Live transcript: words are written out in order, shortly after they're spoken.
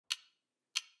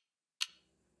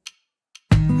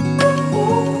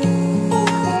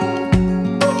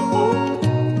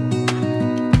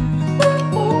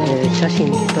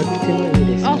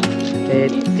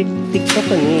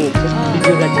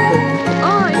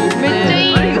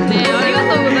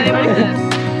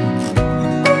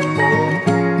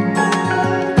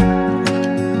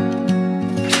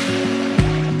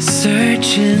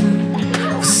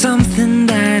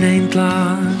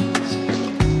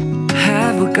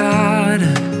forgot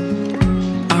it.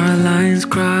 Our lines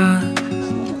crossed.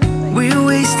 We're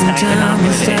wasting time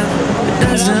on stuff that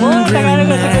doesn't really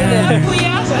matter,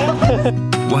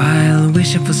 while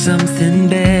wishing for something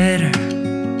better.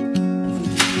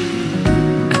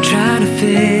 I try to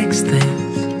fix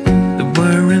things that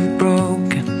weren't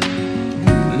broken,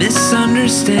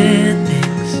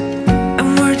 misunderstandings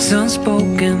and words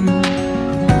unspoken.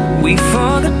 We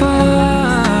fall apart.